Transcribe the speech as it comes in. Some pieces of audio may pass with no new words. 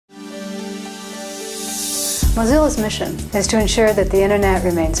Mozilla's mission is to ensure that the Internet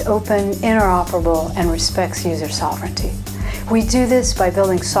remains open, interoperable, and respects user sovereignty. We do this by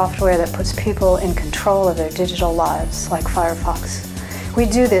building software that puts people in control of their digital lives, like Firefox. We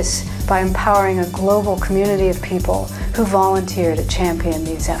do this by empowering a global community of people who volunteer to champion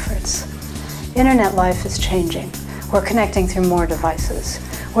these efforts. Internet life is changing. We're connecting through more devices.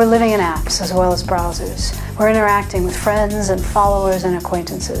 We're living in apps as well as browsers. We're interacting with friends and followers and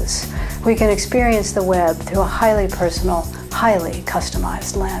acquaintances. We can experience the web through a highly personal, highly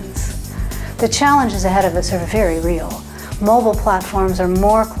customized lens. The challenges ahead of us are very real. Mobile platforms are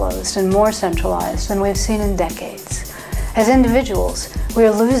more closed and more centralized than we've seen in decades. As individuals, we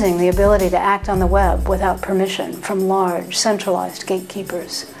are losing the ability to act on the web without permission from large, centralized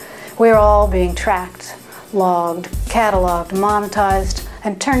gatekeepers. We are all being tracked, logged, cataloged, monetized,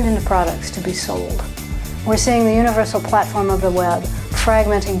 and turned into products to be sold. We're seeing the universal platform of the web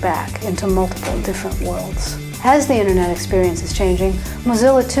fragmenting back into multiple different worlds. As the Internet experience is changing,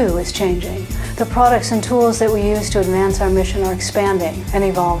 Mozilla too is changing. The products and tools that we use to advance our mission are expanding and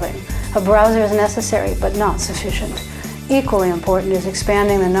evolving. A browser is necessary, but not sufficient. Equally important is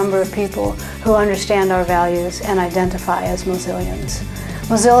expanding the number of people who understand our values and identify as Mozillians.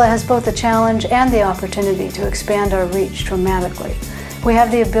 Mozilla has both the challenge and the opportunity to expand our reach dramatically. We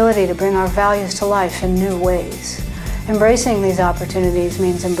have the ability to bring our values to life in new ways. Embracing these opportunities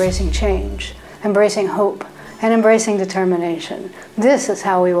means embracing change, embracing hope, and embracing determination. This is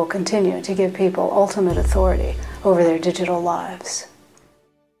how we will continue to give people ultimate authority over their digital lives.